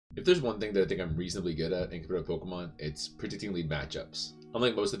If there's one thing that I think I'm reasonably good at in competitive Pokemon, it's predicting lead matchups.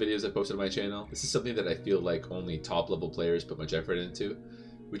 Unlike most of the videos I've posted on my channel, this is something that I feel like only top level players put much effort into,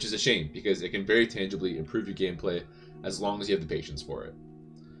 which is a shame because it can very tangibly improve your gameplay as long as you have the patience for it.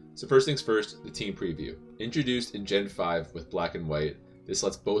 So first things first, the team preview. Introduced in Gen 5 with Black and White, this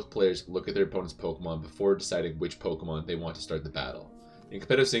lets both players look at their opponent's Pokemon before deciding which Pokemon they want to start the battle. In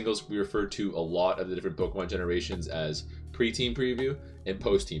competitive singles, we refer to a lot of the different Pokemon generations as pre-team preview and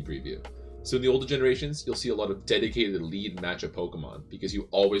post-team preview. So in the older generations, you'll see a lot of dedicated lead matchup Pokemon because you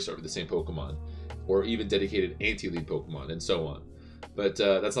always start with the same Pokemon, or even dedicated anti-lead Pokemon, and so on. But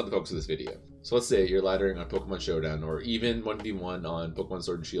that's not the focus of this video. So let's say you're laddering on Pokemon Showdown, or even 1v1 on Pokemon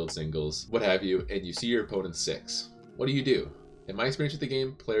Sword and Shield singles, what have you, and you see your opponent's 6. What do? In my experience with the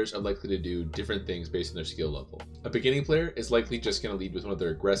game, players are likely to do different things based on their skill level. A beginning player is likely just going to lead with one of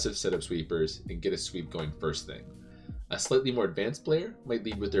their aggressive setup sweepers and get a sweep going first thing. A slightly more advanced player might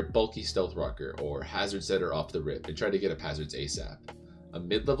lead with their bulky Stealth Rocker or Hazard Setter off the rip and try to get up hazards ASAP. A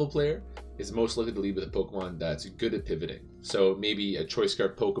mid-level player is most likely to lead with a Pokemon that's good at pivoting. So maybe a Choice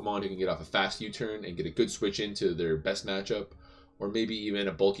Scarf Pokemon who can get off a fast U-turn and get a good switch into their best matchup, or maybe even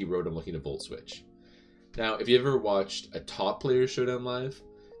a bulky Rotom looking to Volt Switch. Now, if you ever watched a top player Showdown live,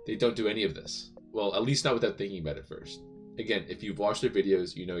 they don't do any of this. Well, at least not without thinking about it first. Again, if you've watched their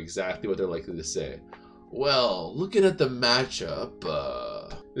videos, you know exactly what they're likely to say. Well, looking at the matchup,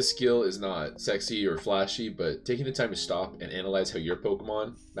 This skill is not sexy or flashy, but taking the time to stop and analyze how your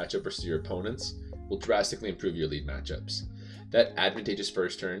Pokemon match up versus your opponents will drastically improve your lead matchups. That advantageous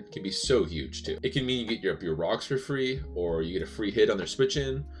first turn can be so huge too. It can mean you get your rocks for free, or you get a free hit on their switch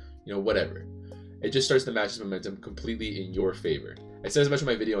in, whatever. It just starts the match's momentum completely in your favor. I said as much in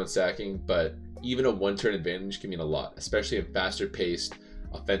my video on stacking, but even a one-turn advantage can mean a lot, especially in faster-paced,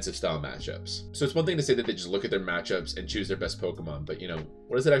 offensive style matchups. So it's one thing to say that they just look at their matchups and choose their best Pokemon, but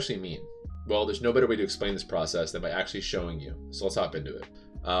what does that actually mean? Well, there's no better way to explain this process than by actually showing you, so let's hop into it.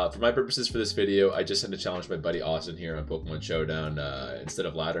 For my purposes for this video, I just had to challenge my buddy Austin here on Pokemon Showdown instead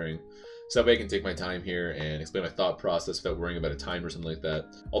of laddering. So that way I can take my time here and explain my thought process without worrying about a timer or something like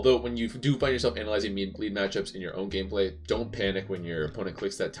that. Although when you do find yourself analyzing lead matchups in your own gameplay, don't panic when your opponent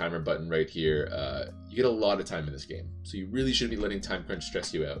clicks that timer button right here. You get a lot of time in this game, so you really shouldn't be letting time crunch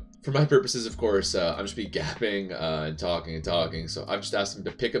stress you out. For my purposes, of course, I'm just be gapping and talking, so I've just asked him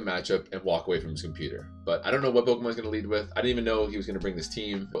to pick a matchup and walk away from his computer. But I don't know what Pokemon he's going to lead with. I didn't even know he was going to bring this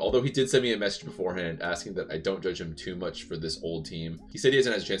team, although he did send me a message beforehand asking that I don't judge him too much for this old team. He said he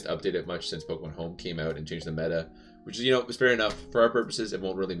hasn't had a chance to update it much since Pokemon Home came out and changed the meta, which is, was fair enough. For our purposes, it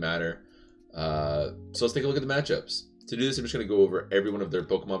won't really matter. So let's take a look at the matchups. To do this, I'm just going to go over every one of their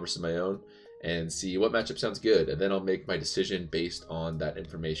Pokemon versus my own and see what matchup sounds good, and then I'll make my decision based on that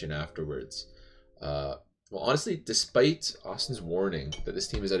information afterwards. Well, honestly, despite Austin's warning that this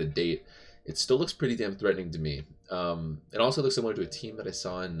team is out of date, it still looks pretty damn threatening to me. It also looks similar to a team that I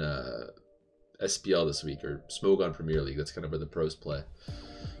saw in SPL this week, or Smogon Premier League. That's kind of where the pros play.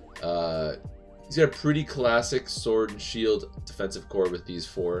 He's got a pretty classic Sword and Shield defensive core with these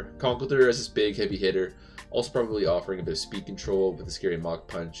 4. Conkeldurr as this big heavy hitter, also probably offering a bit of speed control with a scary Mach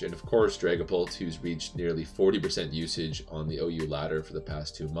Punch, and of course Dragapult, who's reached nearly 40% usage on the OU ladder for the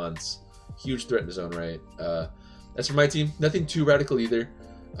past 2 months. Huge threat in his own right. As for my team, nothing too radical either.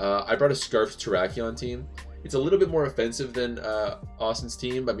 I brought a Scarfed Terrakion team. It's a little bit more offensive than Austin's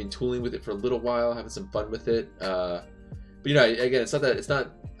team. I've been tooling with it for a little while, having some fun with it. But again, it's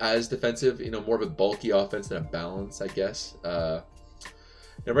not as defensive. More of a bulky offense than a balance, I guess.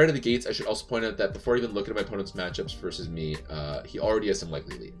 Now, right out of the gates, I should also point out that before even looking at my opponent's matchups versus me, he already has some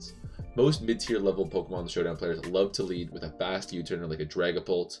likely leads. Most mid-tier level Pokemon Showdown players love to lead with a fast U-turner like a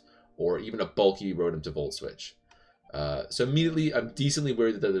Dragapult, or even a bulky Rotom to Volt Switch. So immediately, I'm decently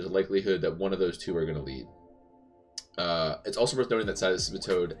worried that there's a likelihood that one of those two are going to lead. It's also worth noting that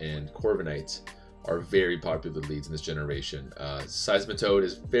Seismitoad and Corviknight are very popular leads in this generation. Seismitoad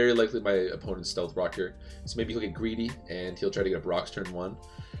is very likely my opponent's Stealth Rocker, so maybe he'll get greedy and he'll try to get up rocks turn 1.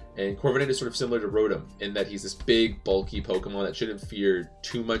 And Corviknight is sort of similar to Rotom in that he's this big, bulky Pokemon that shouldn't fear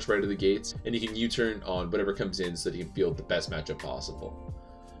too much right out of the gates, and he can U-turn on whatever comes in so that he can field the best matchup possible.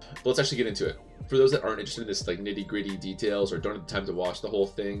 But let's actually get into it. For those that aren't interested in this nitty-gritty details or don't have the time to watch the whole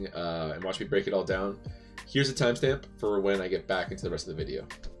thing and watch me break it all down, here's a timestamp for when I get back into the rest of the video.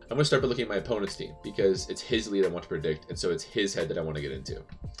 I'm going to start by looking at my opponent's team because it's his lead I want to predict, and so it's his head that I want to get into.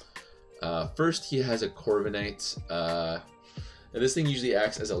 First, he has a Corviknight. Now this thing usually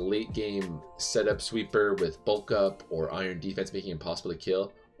acts as a late game setup sweeper with bulk up or iron defense, making it impossible to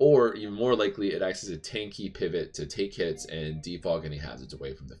kill, or even more likely it acts as a tanky pivot to take hits and defog any hazards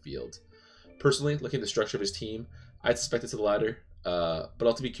away from the field. Personally, looking at the structure of his team, I'd suspect it's the latter. but I'll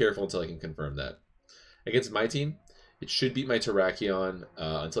have to be careful until I can confirm that. Against my team, it should beat my Terrakion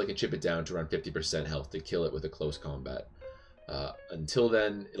until I can chip it down to around 50% health to kill it with a close combat. Until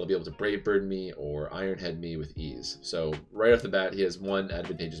then, it'll be able to Brave Bird me or Iron Head me with ease. So right off the bat, he has one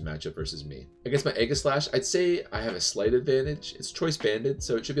advantageous matchup versus me. Against my Aegislash, I'd say I have a slight advantage. It's choice banded,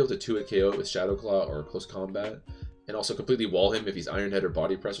 so it should be able to 2-hit KO it with Shadow Claw or close combat, and also completely wall him if he's Iron Head or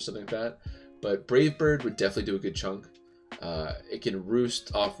Body Press or something like that. But Brave Bird would definitely do a good chunk. It can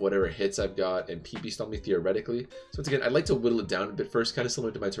roost off whatever hits I've got and PP stun me theoretically. So once again, I'd like to whittle it down a bit first, kind of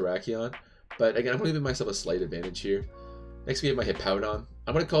similar to my Terrakion. But again, I'm going to give myself a slight advantage here. Next we have my Hippowdon.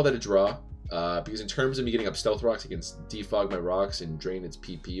 I'm going to call that a draw, because in terms of me getting up Stealth Rocks, it can defog my rocks and drain its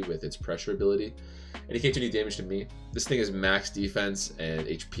PP with its pressure ability. And it can't do any damage to me. This thing is max defense and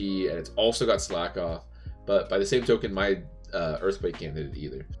HP, and it's also got Slack Off. But by the same token, my Earthquake can't hit it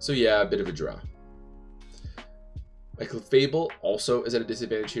either. So yeah, a bit of a draw. My Clefable also is at a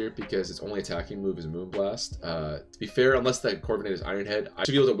disadvantage here because its only attacking move is Moonblast. To be fair, unless that Corviknight is Iron Head, I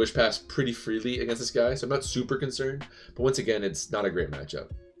should be able to Wish Pass pretty freely against this guy, so I'm not super concerned. But once again, it's not a great matchup.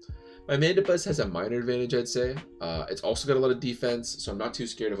 My Mandibuzz has a minor advantage, I'd say. It's also got a lot of defense, so I'm not too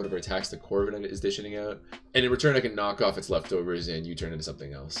scared of whatever attacks the Corviknight is dishing out. And in return, I can knock off its leftovers and U-turn into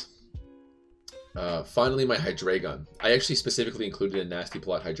something else. Finally, my Hydreigon. I actually specifically included a Nasty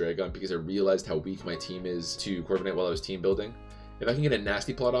Plot Hydreigon because I realized how weak my team is to Corviknight while I was team building. If I can get a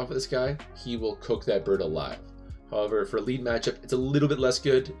Nasty Plot off of this guy, he will cook that bird alive. However, for a lead matchup, it's a little bit less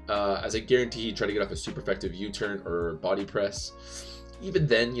good, as I guarantee he'd try to get off a super effective U-turn or body press. Even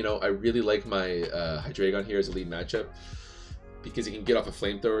then, you know, I really like my Hydreigon here as a lead matchup because he can get off a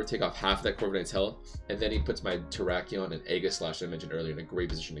Flamethrower, take off half of that Corviknight's health, and then he puts my Terrakion and Aegislash I mentioned earlier in a great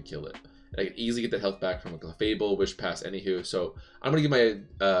position to kill it. And I can easily get that health back from a Clefable, Wish Pass, anywho. So I'm going to give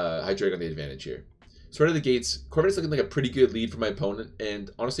my Hydreigon the advantage here. So right out of the gates, Corviknight's looking like a pretty good lead for my opponent, and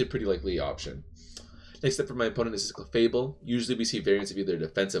honestly a pretty likely option. Next up for my opponent is Clefable. Usually we see variants of either a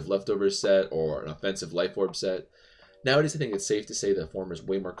defensive Leftovers set or an offensive Life Orb set. Nowadays I think it's safe to say the former is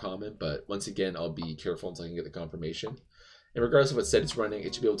way more common, but once again I'll be careful until I can get the confirmation. And regardless of what set it's running,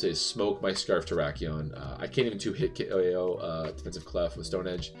 it should be able to smoke my Scarf Terrakion. I can't even 2-hit KO defensive Clef with Stone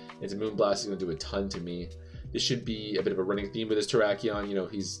Edge. And Moonblast is going to do a ton to me. This should be a bit of a running theme with this Terrakion. You know,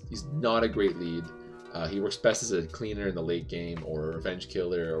 he's not a great lead. He works best as a cleaner in the late game or a revenge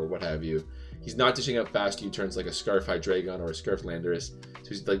killer or what have you. He's not dishing out fast U-turns like a Scarf Hydreigon or a Scarf Landorus.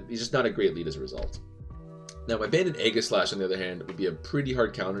 So he's just not a great lead as a result. Now my Banded Aegislash on the other hand would be a pretty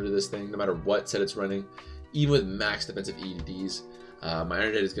hard counter to this thing no matter what set it's running. Even with max defensive E to Ds, my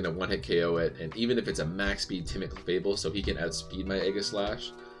Iron Head is going to one-hit KO it, and even if it's a max speed Timid Clefable, so he can outspeed my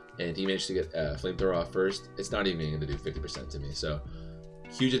Aegislash, and he managed to get Flamethrower off first, it's not even going to do 50% to me, so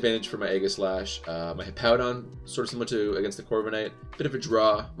huge advantage for my Aegislash. My Hippowdon, sort of similar to against the Corviknight, bit of a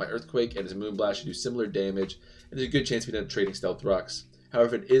draw. My Earthquake and his Moonblast should do similar damage, and there's a good chance we end up trading Stealth Rocks.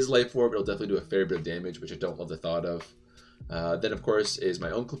 However, if it is Life Orb, it'll definitely do a fair bit of damage, which I don't love the thought of. Then of course is my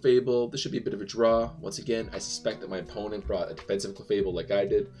own Clefable. This should be a bit of a draw. Once again, I suspect that my opponent brought a defensive Clefable like I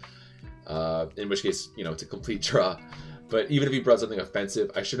did, in which case, you know, it's a complete draw. But even if he brought something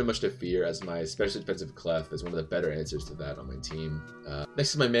offensive, I shouldn't have much to fear as my specially defensive Clef is one of the better answers to that on my team. Next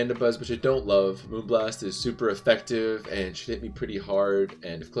is my Mandibuzz, which I don't love. Moonblast is super effective and should hit me pretty hard,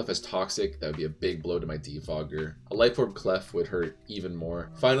 and if Clef has Toxic, that would be a big blow to my Defogger. A Life Orb Clef would hurt even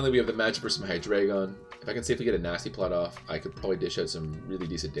more. Finally, we have the matchup versus my Hydreigon. If I can safely get a Nasty Plot off, I could probably dish out some really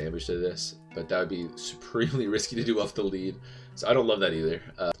decent damage to this, but that would be supremely risky to do off the lead, so I don't love that either.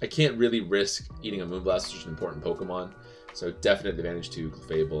 I can't really risk eating a Moonblast, which is an important Pokemon, so definite advantage to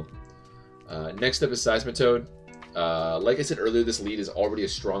Clefable. Next up is Seismitoad. Like I said earlier, this lead is already a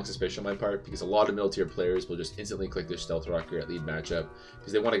strong suspicion on my part because a lot of middle tier players will just instantly click their Stealth Rocker at lead matchup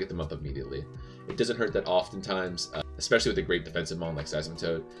because they want to get them up immediately. It doesn't hurt that oftentimes, especially with a great defensive mon like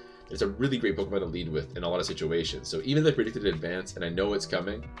Seismitoad. It's a really great Pokemon to lead with in a lot of situations, so even if I predicted in advance and I know it's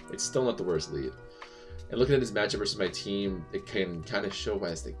coming, it's still not the worst lead. And looking at this matchup versus my team, it can kind of show why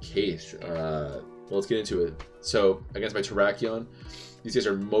it's the case. Well, let's get into it. So, against my Terrakion, these guys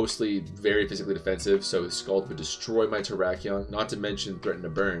are mostly very physically defensive, so Scald would destroy my Terrakion, not to mention threaten to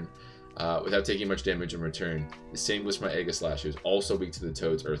burn, without taking much damage in return. The same goes for my Aegislash, who's also weak to the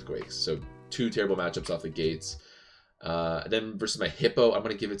Toad's Earthquakes, so two terrible matchups off the gates. Then versus my Hippo, I'm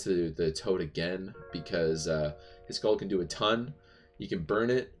going to give it to the Toad again, because his Scald can do a ton. You can burn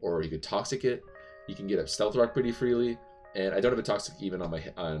it, or you could Toxic it. You can get up Stealth Rock pretty freely. And I don't have a Toxic even on my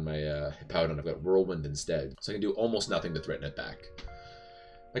Hippowdon. I've got Whirlwind instead. So I can do almost nothing to threaten it back.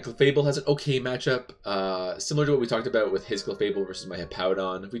 My Clefable has an okay matchup. Similar to what we talked about with his Clefable versus my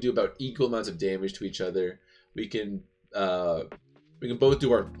Hippowdon. If we do about equal amounts of damage to each other, we can We can both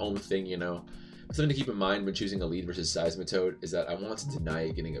do our own thing, you know. Something to keep in mind when choosing a lead versus Seismitoad is that I want to deny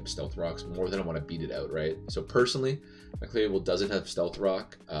it getting up Stealth Rocks more than I want to beat it out, right? So personally, my Clayable doesn't have Stealth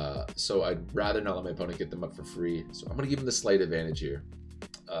Rock, so I'd rather not let my opponent get them up for free. So I'm going to give him the slight advantage here.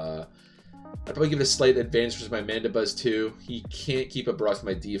 I'd probably give it a slight advantage versus my Mandibuzz too. He can't keep up rocks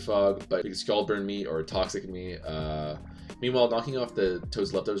with my Defog, but he can Scald Burn me or Toxic me. Meanwhile, knocking off the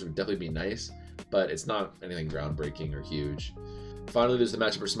Toad's leftovers would definitely be nice, but it's not anything groundbreaking or huge. Finally, there's the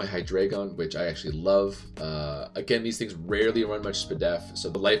matchup versus my Hydreigon, which I actually love. Again, these things rarely run much Spadef, so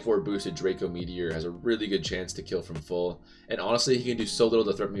the Life Orb boosted Draco Meteor has a really good chance to kill from full. And honestly, he can do so little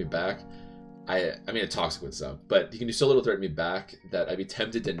to threaten me back. I mean, a Toxic would suck, but he can do so little to threaten me back that I'd be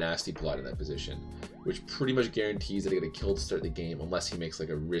tempted to Nasty Plot in that position, which pretty much guarantees that I get a kill to start the game unless he makes like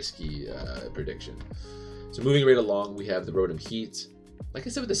a risky prediction. So moving right along, we have the Rotom Heat. Like I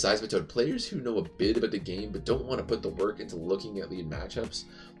said with the Seismitoad, players who know a bit about the game but don't want to put the work into looking at lead matchups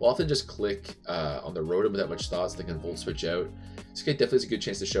will often just click on the Rotom without much thought so they can Volt Switch out. This guy definitely has a good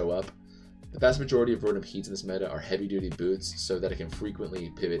chance to show up. The vast majority of Rotom Heats in this meta are heavy-duty boots so that I can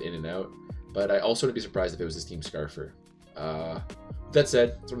frequently pivot in and out, but I also wouldn't be surprised if it was this Team Scarfer. With that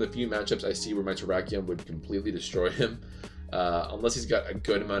said, it's one of the few matchups I see where my Terrakion would completely destroy him. Unless he's got a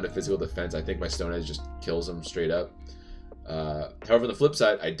good amount of physical defense, I think my Stone Edge just kills him straight up. However, on the flip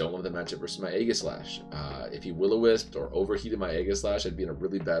side, I don't love the matchup versus my Aegislash. If he Will-O-Wisped or overheated my Aegislash, I'd be in a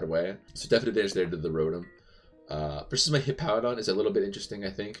really bad way. So definite advantage there to the Rotom. Versus my Hippowdon is a little bit interesting, I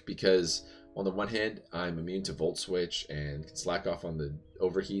think, because on the one hand, I'm immune to Volt Switch and can slack off on the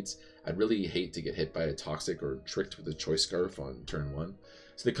overheats. I'd really hate to get hit by a Toxic or tricked with a Choice Scarf on turn 1.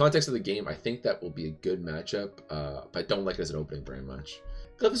 So the context of the game, I think that will be a good matchup, but I don't like it as an opening very much.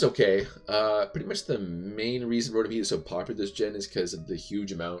 Glove is okay. Pretty much the main reason Rotom Heat is so popular this gen is because of the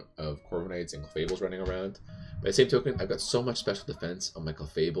huge amount of Corviknights and Clefables running around. By the same token, I've got so much special defense on my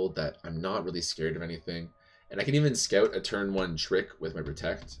Clefable that I'm not really scared of anything. And I can even scout a turn 1 trick with my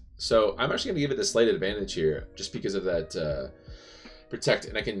Protect. So I'm actually going to give it the slight advantage here just because of that Protect.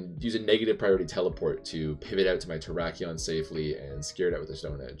 And I can use a negative priority teleport to pivot out to my Terrakion safely and scare it out with a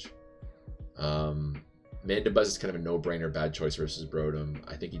Stone Edge. Mandibuzz is kind of a no-brainer bad choice versus Rotom.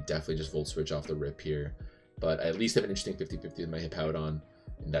 I think he definitely just Volt Switch off the rip here. But I at least have an interesting 50-50 with my Hippowdon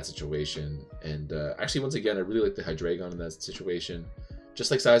in that situation. And actually, once again, I really like the Hydreigon in that situation.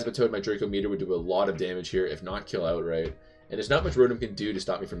 Just like Seismitoad, my Draco Meteor would do a lot of damage here, if not kill outright. And there's not much Rotom can do to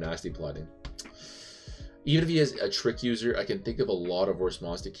stop me from Nasty Plotting. Even if he has a Trick User, I can think of a lot of worse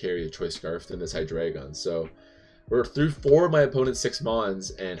mons to carry a Choice Scarf than this Hydreigon. So we're through 4 of my opponent's 6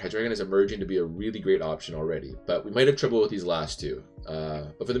 mons, and Hydreigon is emerging to be a really great option already. But we might have trouble with these last 2.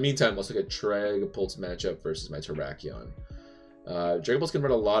 But for the meantime, let's look at Dragapult's matchup versus my Terrakion. Dragapult's can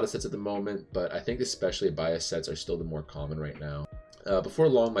run a lot of sets at the moment, but I think especially bias sets are still the more common right now. Before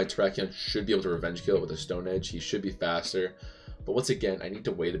long, my Terrakion should be able to Revenge Kill it with a Stone Edge. He should be faster. But once again, I need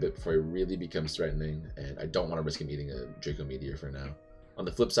to wait a bit before he really becomes threatening, and I don't want to risk him eating a Draco Meteor for now. On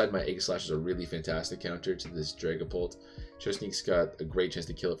the flip side, my Aegislash is a really fantastic counter to this Dragapult. Sneak's got a great chance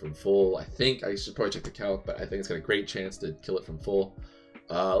to kill it from full. I think, I should probably check the calc, but I think it's got a great chance to kill it from full.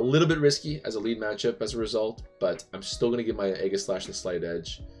 A little bit risky as a lead matchup as a result, but I'm still going to give my Aegislash the slight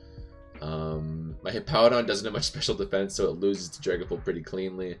edge. My Hippowdon doesn't have much special defense, so it loses to Dragapult pretty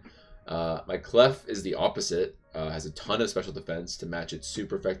cleanly. My Clef is the opposite, has a ton of special defense to match its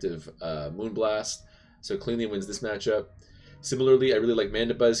super effective Moonblast, so cleanly wins this matchup. Similarly, I really like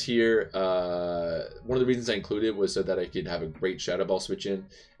Mandibuzz here. One of the reasons I included was so that I could have a great Shadow Ball switch in, and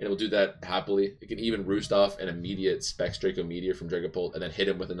it will do that happily. It can even roost off an immediate Specs Draco Meteor from Dragapult and then hit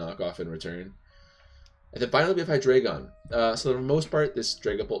him with a knockoff in return. And then finally we have Hydreigon. So for the most part, this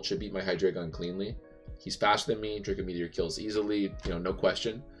Dragapult should beat my Hydreigon cleanly. He's faster than me, Draco Meteor kills easily, no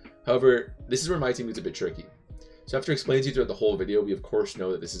question. However, this is where my team gets a bit tricky. So after explaining to you throughout the whole video, we of course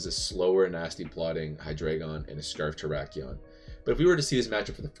know that this is a slower, nasty plotting Hydreigon and a Scarf Terrakion. But if we were to see this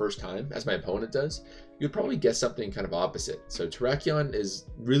matchup for the first time, as my opponent does, you would probably guess something kind of opposite. So Terrakion is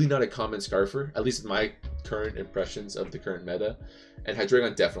really not a common Scarfer, at least in my current impressions of the current meta, and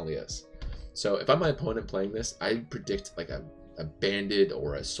Hydreigon definitely is. So if I'm my opponent playing this, I'd predict like a Banded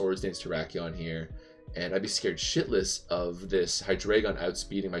or a Swords Dance Terrakion here, and I'd be scared shitless of this Hydreigon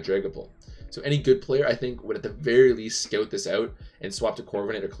outspeeding my Dragapult. So any good player, I think, would at the very least scout this out and swap to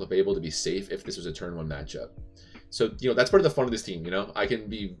Corviknight or Clefable to be safe if this was a turn 1 matchup. So, that's part of the fun of this team, I can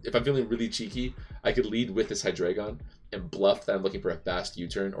be, if I'm feeling really cheeky, I could lead with this Hydreigon and bluff that I'm looking for a fast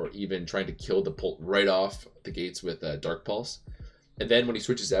U-turn or even trying to kill the Pult right off the gates with Dark Pulse. And then when he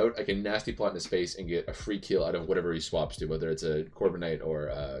switches out, I can nasty plot in his face and get a free kill out of whatever he swaps to, whether it's a Corviknight or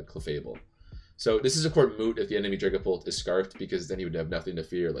a Clefable. So this is of course moot if the enemy Dragapult is scarfed, because then he would have nothing to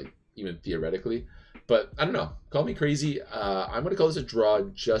fear, like even theoretically. But I don't know, call me crazy. I'm going to call this a draw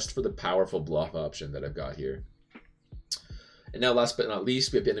just for the powerful bluff option that I've got here. And now last but not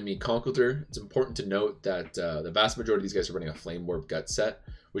least, we have the enemy Conkeldurr. It's important to note that the vast majority of these guys are running a Flame Orb Gut set,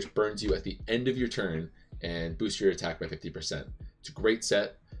 which burns you at the end of your turn and boosts your attack by 50%. It's a great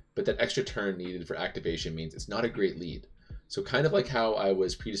set, but that extra turn needed for activation means it's not a great lead. So kind of like how I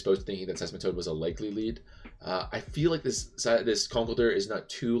was predisposed to thinking that Seismitoad was a likely lead, I feel like this Conkeldurr is not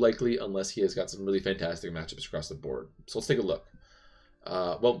too likely unless he has got some really fantastic matchups across the board. So let's take a look.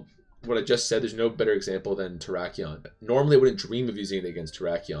 Well, what I just said, there's no better example than Terrakion. Normally I wouldn't dream of using it against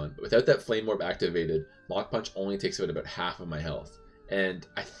Terrakion, but without that Flame Orb activated, Mach Punch only takes out about half of my health. And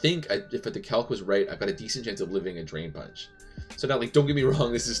I think, if the calc was right, I've got a decent chance of living a Drain Punch. So now, like, don't get me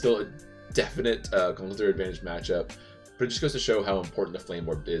wrong, this is still a definite Conkeldurr advantage matchup, but it just goes to show how important the Flame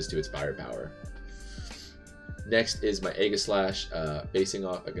Orb is to its firepower. Next is my Aegislash, facing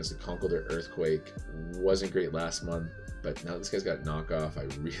off against the Conkeldurr Earthquake. Wasn't great last month, but now this guy's got knockoff. I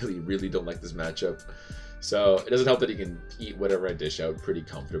really don't like this matchup. So it doesn't help that he can eat whatever I dish out pretty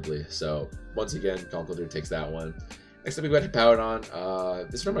comfortably. So once again, Conkeldurr takes that one. Next up, we've got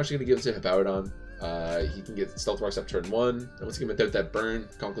Hippowdon. This one I'm actually going to give it to Hippowdon. He can get Stealth Rocks up turn 1. And once again, without that burn,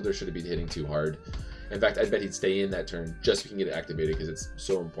 Conkeldurr shouldn't be hitting too hard. In fact, I bet he'd stay in that turn just so he can get it activated because it's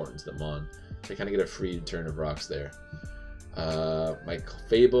so important to the Mon. They kind of get a free turn of rocks there. My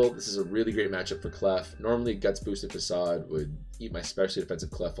Fable, this is a really great matchup for Clef. Normally, Guts Boosted Facade would eat my specially defensive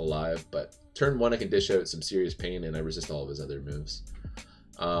Clef alive, but turn 1 I can dish out some serious pain and I resist all of his other moves.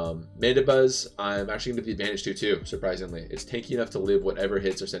 Mandibuzz, I'm actually going to give the advantage to too, surprisingly. It's tanky enough to live whatever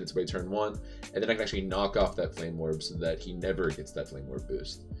hits or send its way turn 1, and then I can actually knock off that Flame Orb so that he never gets that Flame Orb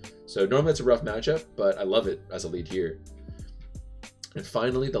boost. So normally it's a rough matchup, but I love it as a lead here. And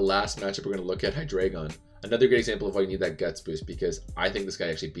finally, the last matchup we're going to look at, Hydreigon. Another great example of why you need that Guts boost, because I think this guy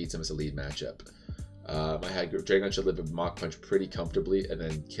actually beats him as a lead matchup. My Hydreigon should live a Mach Punch pretty comfortably and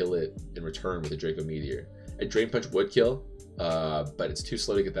then kill it in return with a Draco Meteor. A Drain Punch would kill, but it's too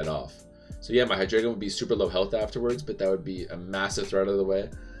slow to get that off. So yeah, my Hydreigon would be super low health afterwards, but that would be a massive threat out of the way,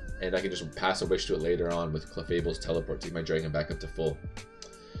 and I can just pass a wish to it later on with Clefable's Teleport to get my Dragon back up to full.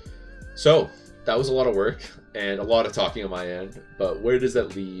 So that was a lot of work and a lot of talking on my end, but where does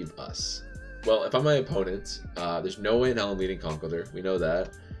that leave us? Well, if I'm my opponent, there's no way in hell I'm leading Conkeldurr, we know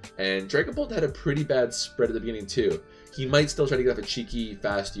that, and Dragapult had a pretty bad spread at the beginning too. He might still try to get off a cheeky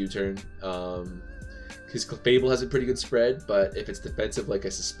fast U-turn, his Fable has a pretty good spread, but if it's defensive like I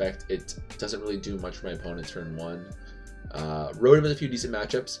suspect, it doesn't really do much for my opponent turn 1. Rotom has a few decent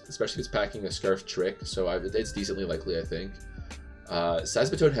matchups, especially if it's packing a Scarf Trick, so it's decently likely, I think.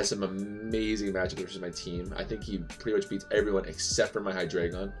 Seismitoad has some amazing matchups versus my team. I think he pretty much beats everyone except for my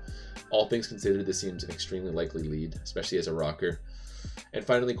Hydreigon. All things considered, this seems an extremely likely lead, especially as a rocker. And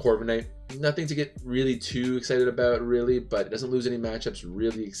finally, Corviknight. Nothing to get really too excited about, really, but it doesn't lose any matchups,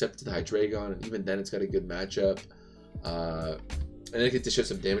 really, except to the Hydreigon, and even then it's got a good matchup. And then it gets to show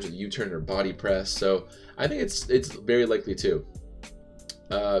some damage with U-turn or body press, so I think it's very likely too.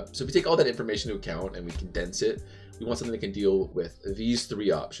 So if we take all that information into account and we condense it, we want something that can deal with these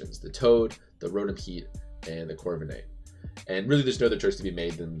 3 options: the Toad, the Rotom Heat, and the Corviknight. And really, there's no other choice to be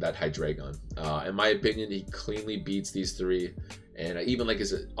made than that Hydreigon. In my opinion, he cleanly beats these 3. And I even like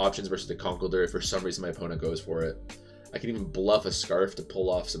his options versus the Conkeldurr if for some reason my opponent goes for it. I can even bluff a Scarf to pull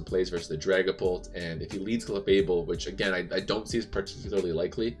off some plays versus the Dragapult. And if he leads Clefable, which again, I don't see as particularly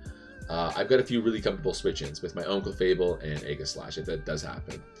likely, I've got a few really comfortable switch-ins with my own Clefable and Aegislash if that does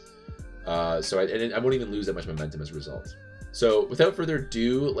happen. So I won't even lose that much momentum as a result. So without further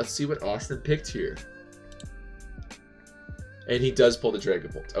ado, let's see what Austin picked here. And he does pull the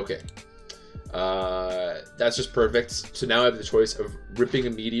Dragapult. Okay. That's just perfect. So now I have the choice of ripping a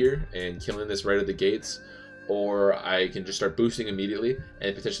Meteor and killing this right at the gates, or I can just start boosting immediately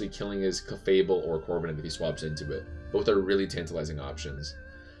and potentially killing his Clefable or Corviknight if he swaps into it. Both are really tantalizing options.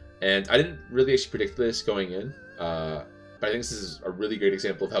 And I didn't really actually predict this going in, but I think this is a really great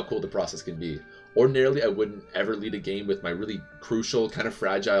example of how cool the process can be. Ordinarily, I wouldn't ever lead a game with my really crucial, kind of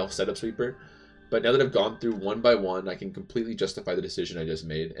fragile setup sweeper. But now that I've gone through one by one, I can completely justify the decision I just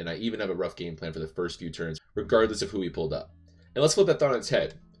made, and I even have a rough game plan for the first few turns, regardless of who we pulled up. And let's flip that thought on its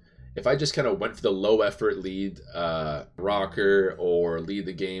head. If I just kind of went for the low effort lead rocker or lead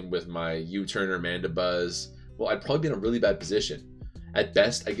the game with my U-turn or Mandibuzz, well, I'd probably be in a really bad position. At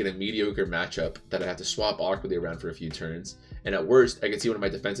best, I get a mediocre matchup that I have to swap awkwardly around for a few turns, and at worst, I could see one of my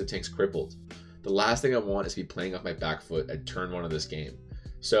defensive tanks crippled. The last thing I want is to be playing off my back foot at turn 1 of this game.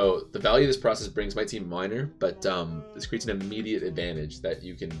 So the value this process brings might seem minor, but this creates an immediate advantage that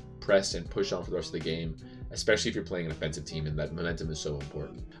you can press and push on for the rest of the game, especially if you're playing an offensive team and that momentum is so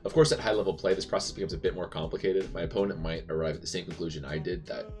important. Of course, at high level play, this process becomes a bit more complicated. My opponent might arrive at the same conclusion I did,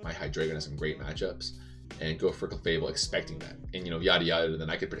 that my Hydreigon has some great matchups, and go for Clefable expecting that. And, you know, yada yada, and then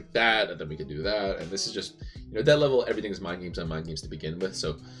I could predict that, and then we could do that. And this is just, you know, at that level, everything is mind games on mind games to begin with,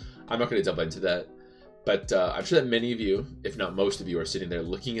 so I'm not going to delve into that. But I'm sure that many of you, if not most of you, are sitting there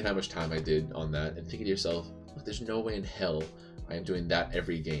looking at how much time I did on that and thinking to yourself, look, there's no way in hell I am doing that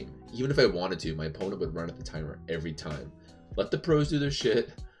every game. Even if I wanted to, my opponent would run at the timer every time. Let the pros do their shit.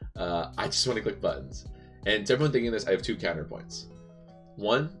 I just want to click buttons. And to everyone thinking this, I have two counterpoints.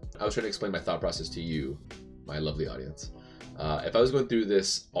 One, I was trying to explain my thought process to you, my lovely audience. If I was going through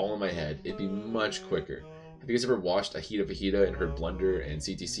this all in my head, it'd be much quicker. Have you guys ever watched Ahita Vahita and heard Blunder and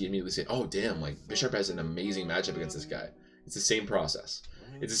CTC immediately say, oh damn, like Bisharp has an amazing matchup against this guy? It's the same process.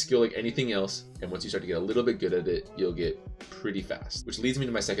 It's a skill like anything else, and once you start to get a little bit good at it, you'll get pretty fast. Which leads me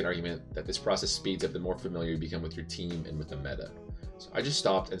to my second argument, that this process speeds up the more familiar you become with your team and with the meta. So I just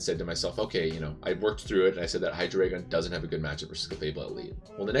stopped and said to myself, okay, you know, I worked through it and I said that Hydreigon doesn't have a good matchup versus Clefable at lead.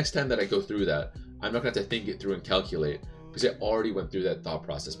 Well, the next time that I go through that, I'm not going to have to think it through and calculate, because I already went through that thought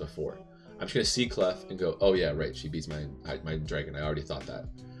process before. I'm just going to see Clef and go, oh yeah, right, she beats my Dragon. I already thought that.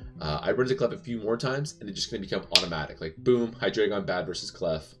 I run into Clef a few more times and it's just going to become automatic. Like, boom, Hydreigon bad versus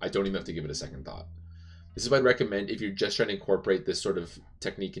Clef. I don't even have to give it a second thought. This is why I'd recommend, if you're just trying to incorporate this sort of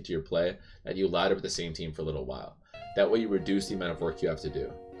technique into your play, that you ladder with the same team for a little while. That way you reduce the amount of work you have to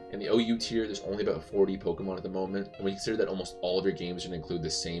do. In the OU tier, there's only about 40 Pokemon at the moment, and when you consider that almost all of your games are going to include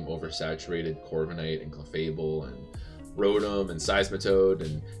the same oversaturated Corviknight and Clefable and Rotom and Seismitoad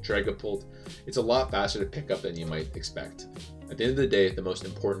and Dragapult, it's a lot faster to pick up than you might expect. At the end of the day, the most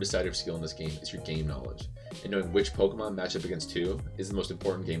important decisive skill in this game is your game knowledge, and knowing which Pokemon match up against who is the most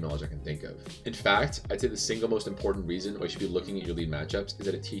important game knowledge I can think of. In fact, I'd say the single most important reason why you should be looking at your lead matchups is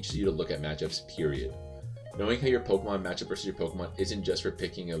that it teaches you to look at matchups, period. Knowing how your Pokemon match up versus your Pokemon isn't just for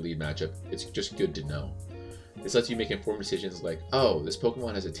picking a lead matchup, it's just good to know. This lets you make informed decisions like, oh, this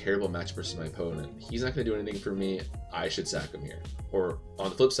Pokemon has a terrible match versus my opponent. He's not going to do anything for me. I should sack him here. Or on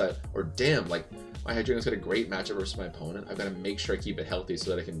the flip side, or damn, like my Hydreigon's got a great matchup versus my opponent. I've got to make sure I keep it healthy so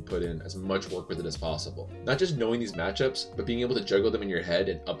that I can put in as much work with it as possible. Not just knowing these matchups, but being able to juggle them in your head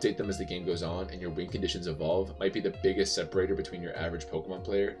and update them as the game goes on and your win conditions evolve might be the biggest separator between your average Pokemon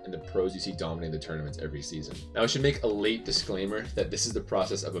player and the pros you see dominating the tournaments every season. Now, I should make a late disclaimer that this is the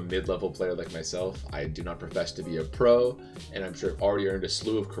process of a mid-level player like myself. I do not profess to be a pro, and I'm sure I've already earned a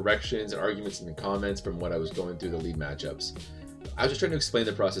slew of corrections and arguments in the comments from what I was going through the lead matchups. I was just trying to explain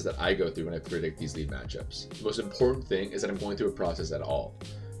the process that I go through when I predict these lead matchups. The most important thing is that I'm going through a process at all.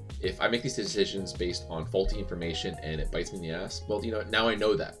 If I make these decisions based on faulty information and it bites me in the ass, well, you know, now I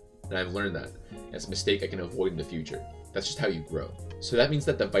know that, and I've learned that. And it's a mistake I can avoid in the future. That's just how you grow. So that means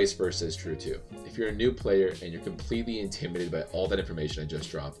that the vice versa is true too. If you're a new player and you're completely intimidated by all that information I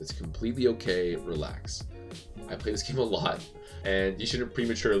just dropped, it's completely okay, relax. I play this game a lot, and you shouldn't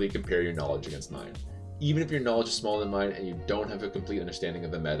prematurely compare your knowledge against mine. Even if your knowledge is smaller than mine and you don't have a complete understanding of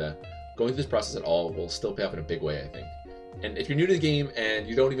the meta, going through this process at all will still pay off in a big way, I think. And if you're new to the game and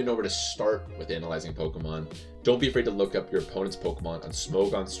you don't even know where to start with analyzing Pokemon, don't be afraid to look up your opponent's Pokemon on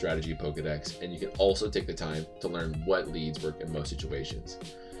Smogon's Strategy Pokedex, and you can also take the time to learn what leads work in most situations.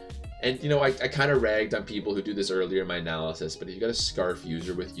 And you know, I kind of ragged on people who do this earlier in my analysis, but if you got a Scarf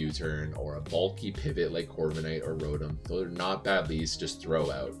user with U-turn or a bulky pivot like Corviknight or Rotom, those are not bad leads to just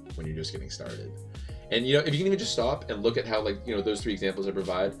throw out when you're just getting started. And you know, if you can even just stop and look at how, like, you know, those three examples I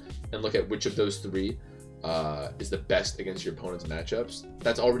provide and look at which of those three is the best against your opponent's matchups,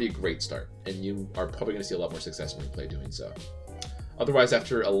 that's already a great start. And you are probably going to see a lot more success when you play doing so. Otherwise,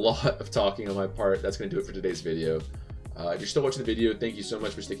 after a lot of talking on my part, that's going to do it for today's video. If you're still watching the video, thank you so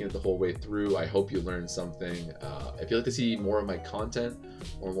much for sticking it the whole way through. I hope you learned something. If you'd like to see more of my content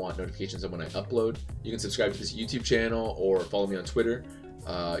or want notifications of when I upload, you can subscribe to this YouTube channel or follow me on Twitter.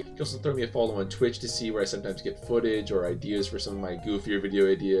 You can also throw me a follow on Twitch to see where I sometimes get footage or ideas for some of my goofier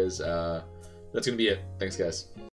video ideas. That's going to be it. Thanks, guys.